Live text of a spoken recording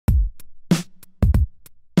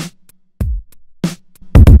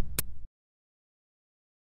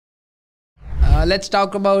let's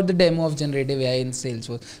talk about the demo of generative AI in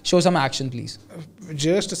Salesforce. Show some action, please.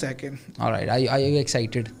 Just a second. All right. Are you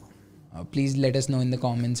excited? Please let us know in the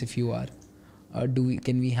comments if you are.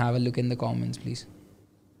 Can we have a look in the comments, please?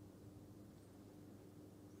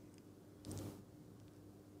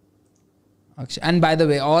 And by the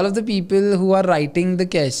way, all of the people who are writing the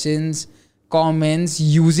questions, comments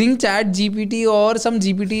using chat GPT or some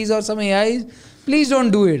GPTs or some AIs, please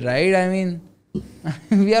don't do it, right? I mean,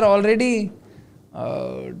 we are already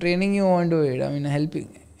training you onto it. I mean,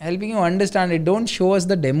 helping you understand it. Don't show us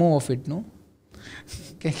the demo of it, no?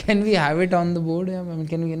 Can we have it on the board? I mean,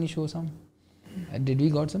 can you show some? Did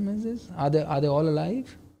we got some messages? Are they all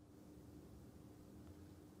alive?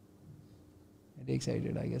 Very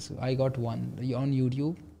excited, I guess. I got one on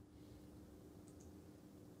YouTube.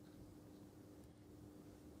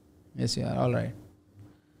 Yes, you are. All right.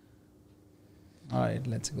 All right,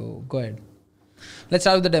 let's go. Go ahead. Let's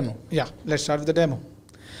start with the demo. Yeah, let's start with the demo.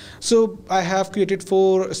 So I have created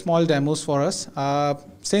 4 small demos for us.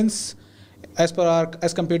 Since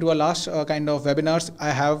as compared to our last kind of webinars,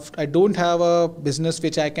 I don't have a business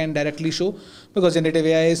which I can directly show because generative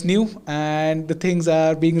AI is new and the things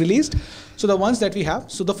are being released. So the ones that we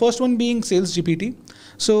have. So the first one being Sales GPT.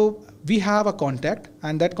 So we have a contact,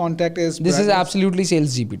 and that contact is this is absolutely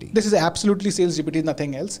Sales GPT. This is absolutely Sales GPT,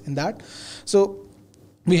 nothing else in that. So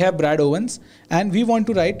we have Brad Owens, and we want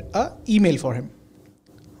to write a email for him.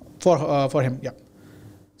 For him, yeah.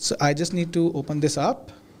 So I just need to open this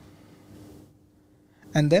up.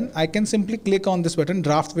 And then I can simply click on this button,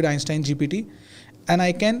 draft with Einstein GPT, and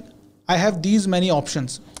I have these many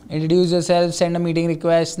options. Introduce yourself, send a meeting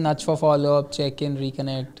request, nudge for follow-up, check-in,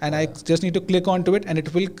 reconnect. And I just need to click onto it, and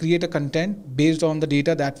it will create a content based on the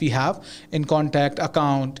data that we have in contact,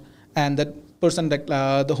 account, and the person that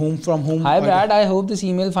from whom. Hi Brad, I hope this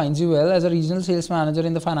email finds you well. As a regional sales manager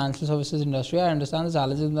in the financial services industry, I understand the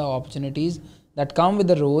challenges and the opportunities that come with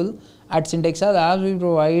the role. At Cyntexa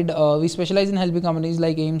Labs, we specialize in helping companies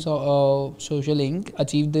like AIM Social Inc.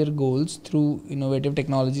 achieve their goals through innovative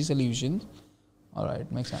technology solutions. All right,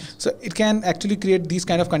 makes sense. So it can actually create these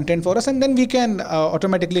kind of content for us, and then we can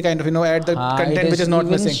automatically kind of add the content which is not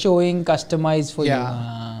missing. Showing customized for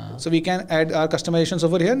you. So we can add our customizations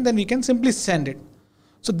over here, and then we can simply send it.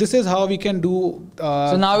 So this is how we can do.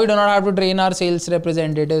 So now we do not have to train our sales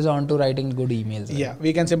representatives onto writing good emails. Right? Yeah,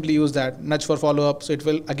 we can simply use that nudge for follow-up. So it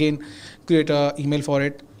will again create an email for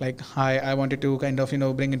it. Like, hi, I wanted to kind of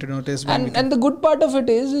bring into notice. And the good part of it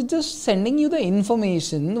is it's just sending you the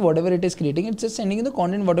information, whatever it is creating. It's just sending you the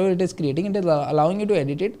content, whatever it is creating. It is allowing you to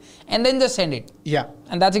edit it and then just send it. Yeah.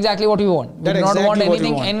 And that's exactly what we want. We do not want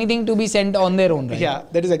anything to be sent on their own. Right? Yeah,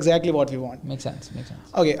 that is exactly what we want. Makes sense. Makes sense.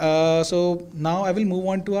 Okay. So now I will move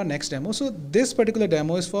on to our next demo. So this particular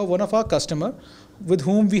demo is for one of our customer with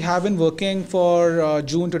whom we have been working for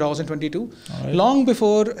June 2022. Right. Long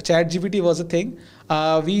before ChatGPT was a thing,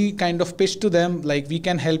 we kind of pitched to them like we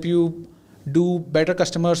can help you do better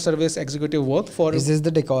customer service executive work for. Is this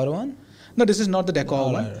the decor one? No, this is not the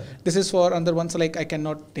decor one. Right. This is for another one. So like I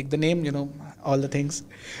cannot take the name, all the things.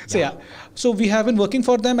 So yeah. So we have been working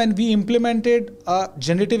for them, and we implemented a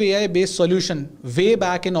generative AI based solution way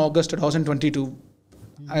back in August 2022,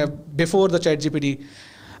 before the ChatGPT.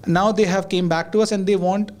 Now they have came back to us and they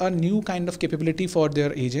want a new kind of capability for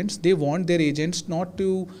their agents. They want their agents not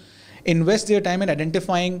to invest their time in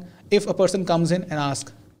identifying if a person comes in and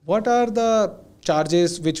asks, what are the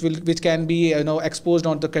charges which can be exposed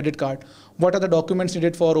on the credit card? What are the documents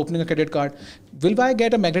needed for opening a credit card? Will I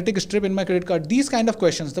get a magnetic strip in my credit card? These kind of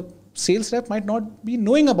questions, the sales rep might not be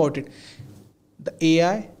knowing about it. The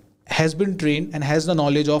AI has been trained and has the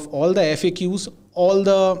knowledge of all the FAQs, all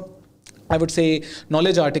the, I would say,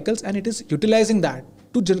 knowledge articles, and it is utilizing that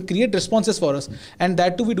to create responses for us. And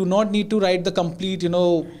that too, we do not need to write the complete,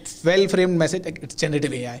 well-framed message. It's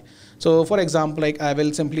generative AI. So for example, like I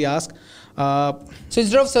will simply ask. So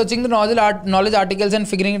instead of searching the knowledge articles and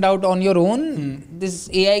figuring it out on your own, this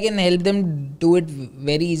AI can help them do it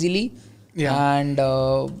very easily. Yeah. And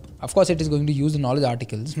of course, it is going to use the knowledge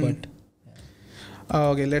articles, but.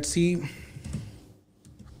 Okay, let's see.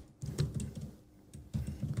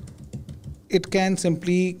 It can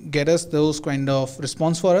simply get us those kind of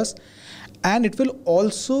response for us, and it will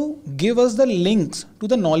also give us the links to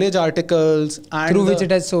the knowledge articles and through which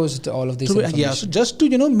it has sourced all of this information. Yeah, so just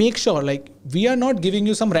to make sure, like, we are not giving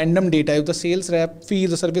you some random data. If the sales rep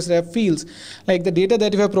feels, the service rep feels like the data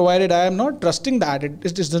that you have provided, I am not trusting that. It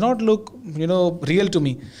does not look real to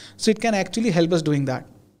me. So it can actually help us doing that.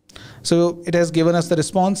 So it has given us the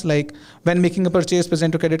response like, when making a purchase,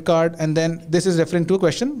 present a credit card, and then this is referring to a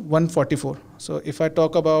question 144. So if I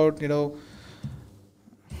talk about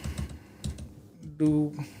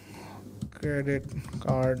do credit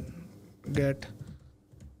card get.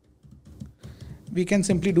 We can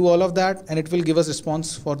simply do all of that and it will give us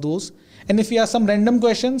response for those. And if we ask some random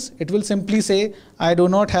questions, it will simply say, I do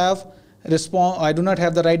not have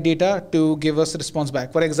the right data to give us a response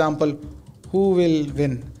back. For example, who will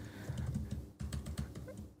win?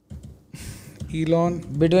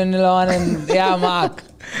 Between Elon and Mark.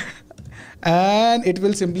 And it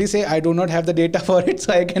will simply say, I do not have the data for it,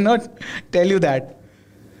 so I cannot tell you that.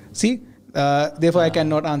 See, therefore I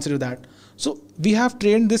cannot answer you that. So we have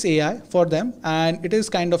trained this AI for them, and it is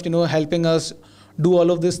kind of helping us do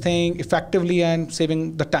all of this thing effectively and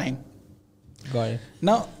saving the time. Got it.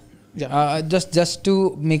 Now, just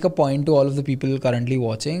to make a point to all of the people currently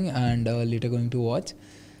watching and later going to watch.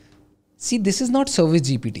 See, this is not Service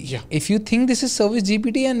GPT. Yeah. If you think this is Service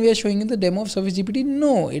GPT and we are showing you the demo of Service GPT,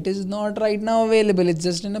 no, it is not right now available. It's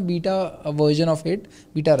just in a beta version of it.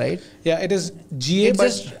 Beta, right? Yeah, it is GA.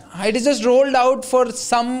 It is just rolled out for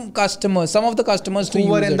some customers, some of the customers who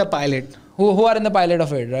were in the pilot. Who are in the pilot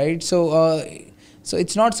of it, right? So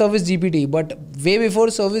it's not Service GPT, but way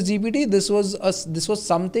before Service GPT, this was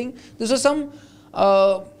some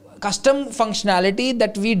custom functionality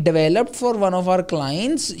that we developed for one of our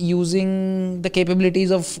clients using the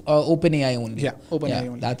capabilities of OpenAI only. Yeah, OpenAI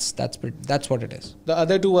only. That's what it is. The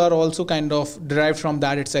other two are also kind of derived from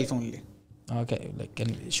that itself only. Okay,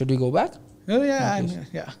 should we go back? Oh, yeah,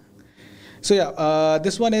 So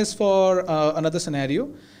this one is for another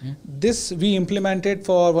scenario. This we implemented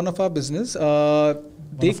for one of our business. Our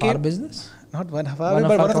business? Not one of our,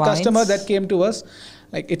 but one of the customers that came to us.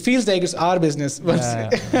 Like it feels like it's our business.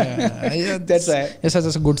 That's why. You're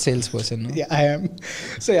such a good salesperson. No? Yeah, I am.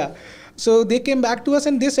 So they came back to us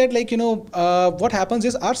and they said what happens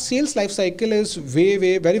is our sales life cycle is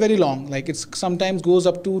very, very long. Like it's sometimes goes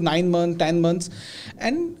up to 9 months, 10 months.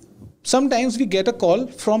 And sometimes we get a call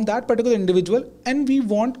from that particular individual and we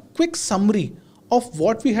want quick summary of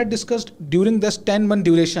what we had discussed during this 10-month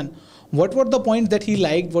duration. What were the points that he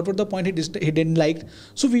liked? What were the points he didn't like?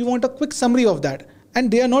 So we want a quick summary of that. And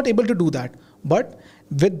they are not able to do that. But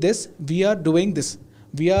with this, we are doing this.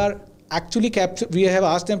 We are actually we have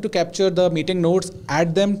asked them to capture the meeting notes,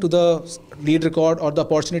 add them to the lead record or the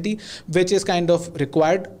opportunity, which is kind of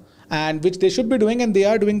required and which they should be doing, and they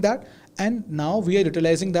are doing that. And now we are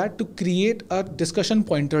utilizing that to create a discussion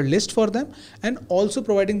pointer list for them and also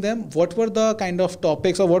providing them what were the kind of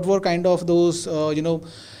topics or what were kind of those,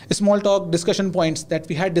 small talk discussion points that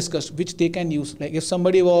we had discussed, which they can use. Like if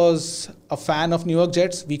somebody was a fan of New York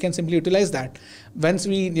Jets, we can simply utilize that. Once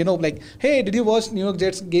we, hey, did you watch New York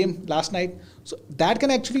Jets game last night? So that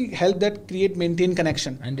can actually help that maintain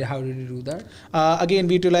connection. And how did you do that? Again,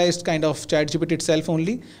 we utilized kind of ChatGPT itself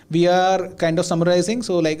only. We are kind of summarizing.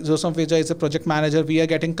 So like Joseph Veja is a project manager. We are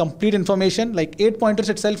getting complete information, like 8 pointers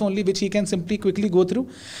itself only, which he can simply quickly go through.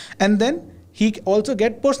 And then he also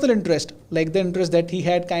get personal interest, like the interest that he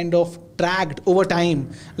had kind of tracked over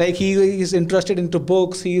time. Like he is interested into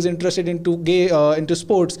books, he is interested into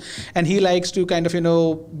sports, and he likes to kind of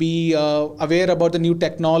be aware about the new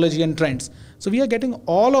technology and trends. So we are getting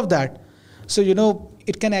all of that. So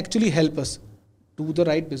it can actually help us do the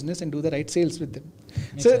right business and do the right sales with them.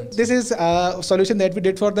 Makes sense. This is a solution that we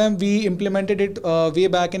did for them. We implemented it way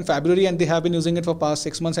back in February, and they have been using it for past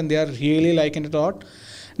 6 months, and they are really liking it a lot.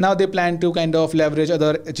 Now they plan to kind of leverage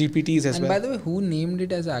other GPTs as well. And by the way, who named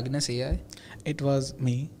it as Agnes AI? It was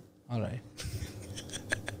me. All right.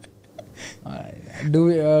 All right. Do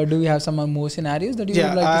we have some more scenarios that you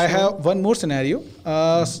would like to show? I have one more scenario.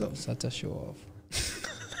 Such a show off.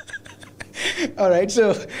 All right.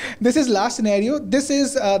 So this is last scenario. This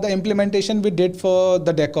is the implementation we did for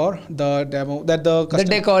the decor, the demo that the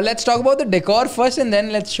decor. Let's talk about the decor first, and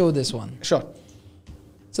then let's show this one. Sure.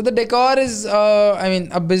 So the decor is,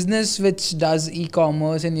 a business which does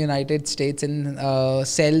e-commerce in United States and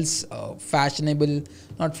sells home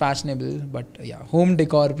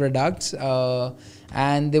decor products.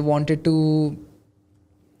 And they wanted to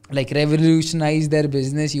revolutionize their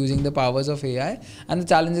business using the powers of AI. And the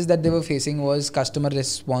challenges that they were facing was customer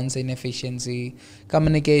response inefficiency,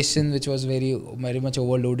 communication, which was very, very much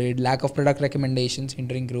overloaded, lack of product recommendations,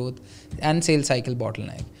 hindering growth, and sales cycle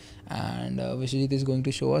bottleneck. And Vishwajit is going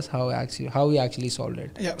to show us how we actually solved it.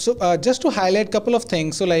 Yeah. So just to highlight a couple of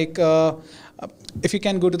things. So if you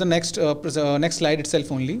can go to the next slide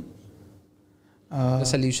itself only. The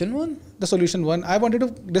solution one? The solution one. I wanted to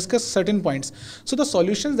discuss certain points. So the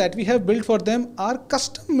solutions that we have built for them are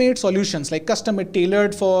custom-made solutions, like custom-made,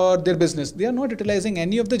 tailored for their business. They are not utilizing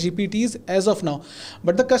any of the GPTs as of now,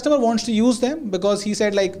 but the customer wants to use them because he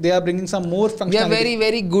said like they are bringing some more functionality. We are very,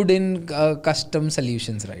 very good in custom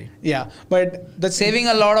solutions, right? Yeah, but that's saving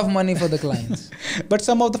a lot of money for the clients. But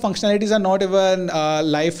some of the functionalities are not even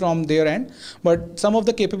live from their end. But some of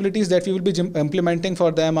the capabilities that we will be implementing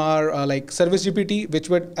for them are like Service GPT, which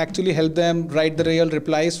would actually help them write the real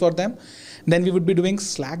replies for them. Then we would be doing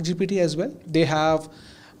Slack GPT as well. They have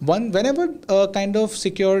whenever a kind of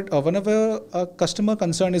secured or whenever a customer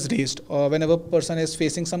concern is raised or whenever a person is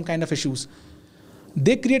facing some kind of issues,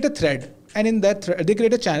 they create a thread, and in that they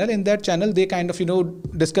create a channel. In that channel, they kind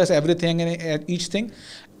of discuss everything and each thing,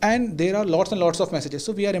 and there are lots and lots of messages.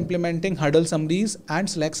 So we are implementing Huddle summaries and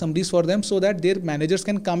Slack summaries for them so that their managers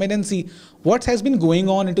can come in and see what has been going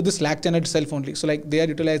on into the Slack channel itself only. So like they are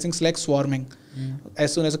utilizing Slack swarming.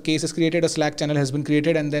 As soon as a case is created, a Slack channel has been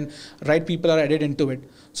created, and then right people are added into it.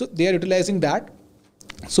 So they are utilizing that.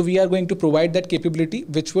 So we are going to provide that capability,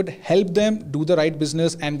 which would help them do the right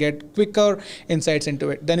business and get quicker insights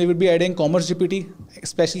into it. Then we will be adding Commerce GPT,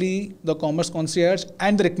 especially the Commerce Concierge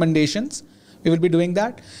and the recommendations. We will be doing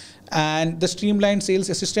that. And the streamlined sales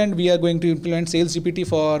assistant, we are going to implement Sales GPT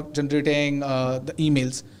for generating the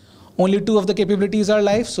emails. Only 2 of the capabilities are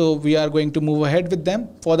live, so we are going to move ahead with them.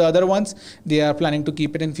 For the other ones, they are planning to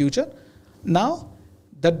keep it in future. Now,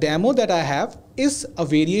 the demo that I have is a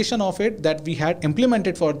variation of it that we had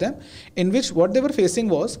implemented for them, in which what they were facing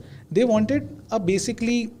was they wanted a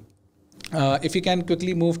basically, if you can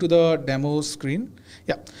quickly move to the demo screen.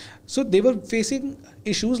 Yeah. So they were facing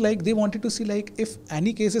issues like they wanted to see like if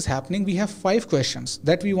any case is happening, we have 5 questions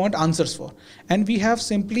that we want answers for. And we have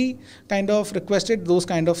simply kind of requested those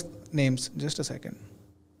kind of names. Just a second.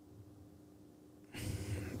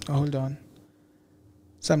 Hold on.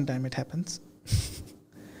 Sometime it happens.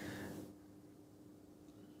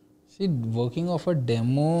 See, working off a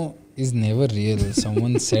demo is never real.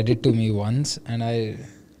 Someone said it to me once and I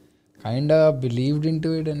kind of believed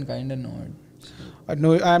into it and kind of not.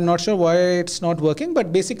 No, I'm not sure why it's not working,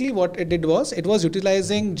 but basically what it did was it was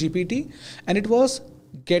utilizing GPT and it was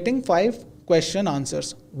getting 5 question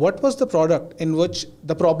answers. What was the product in which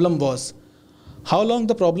the problem was? How long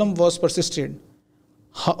the problem was persisted?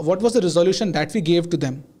 What was the resolution that we gave to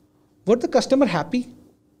them? Were the customer happy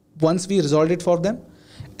once we resolved it for them?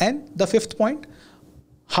 And the 5th point,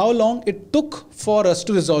 how long it took for us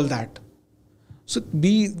to resolve that. So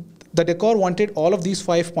the Decor wanted all of these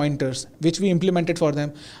 5 pointers, which we implemented for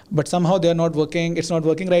them, but somehow they're not working. It's not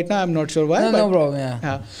working right now. I'm not sure why. No problem.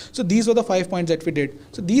 Yeah. So these were the 5 points that we did.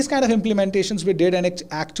 So these kind of implementations we did, and it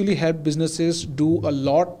actually helped businesses do a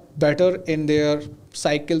lot better in their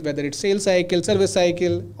cycle, whether it's sales cycle, service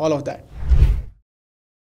cycle, all of that.